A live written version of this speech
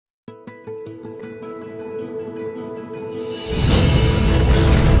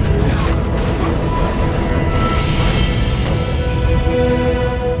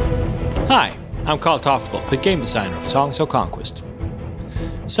I'm Carl Toftvold, the game designer of Songs of Conquest.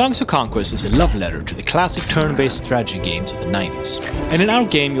 Songs of Conquest is a love letter to the classic turn-based strategy games of the 90s, and in our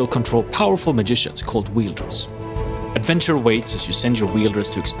game you'll control powerful magicians called wielders. Adventure awaits as you send your wielders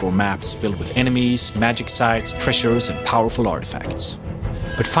to explore maps filled with enemies, magic sites, treasures, and powerful artifacts.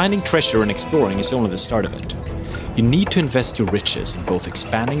 But finding treasure and exploring is only the start of it. You need to invest your riches in both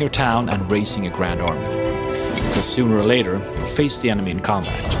expanding your town and raising a grand army, because sooner or later you'll face the enemy in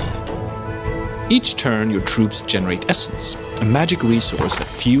combat. Each turn your troops generate essence, a magic resource that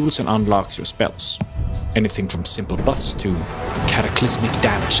fuels and unlocks your spells. Anything from simple buffs to cataclysmic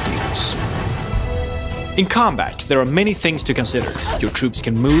damage dealers. In combat, there are many things to consider. Your troops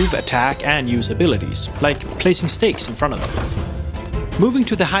can move, attack, and use abilities, like placing stakes in front of them. Moving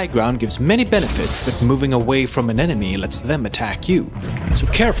to the high ground gives many benefits, but moving away from an enemy lets them attack you, so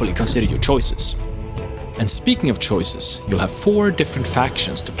carefully consider your choices. And speaking of choices, you'll have 4 different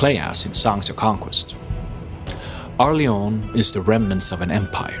factions to play as in Songs of Conquest. Alien is the remnants of an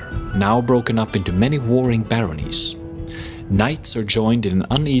empire, now broken up into many warring baronies. Knights are joined in an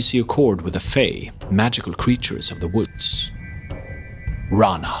uneasy accord with the Fae, magical creatures of the woods.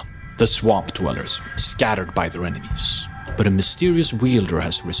 Rana, the swamp dwellers, scattered by their enemies. But a mysterious wielder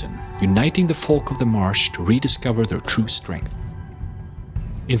has risen, uniting the folk of the marsh to rediscover their true strength.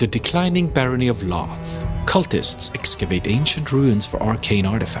 In the declining barony of Loth, cultists excavate ancient ruins for arcane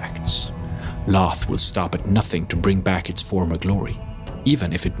artifacts. Loth will stop at nothing to bring back its former glory,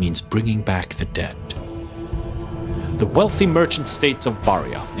 even if it means bringing back the dead. The wealthy merchant states of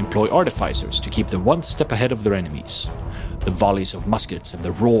Baria employ artificers to keep them one step ahead of their enemies. The volleys of muskets and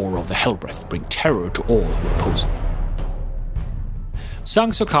the roar of the Hellbreath bring terror to all who oppose them.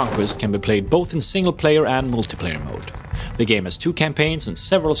 Songs of Conquest can be played both in single-player and multiplayer mode. The game has 2 campaigns and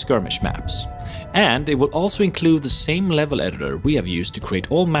several skirmish maps. And it will also include the same level editor we have used to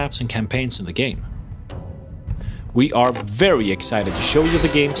create all maps and campaigns in the game. We are very excited to show you the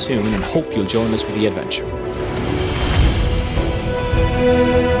game soon and hope you'll join us for the adventure.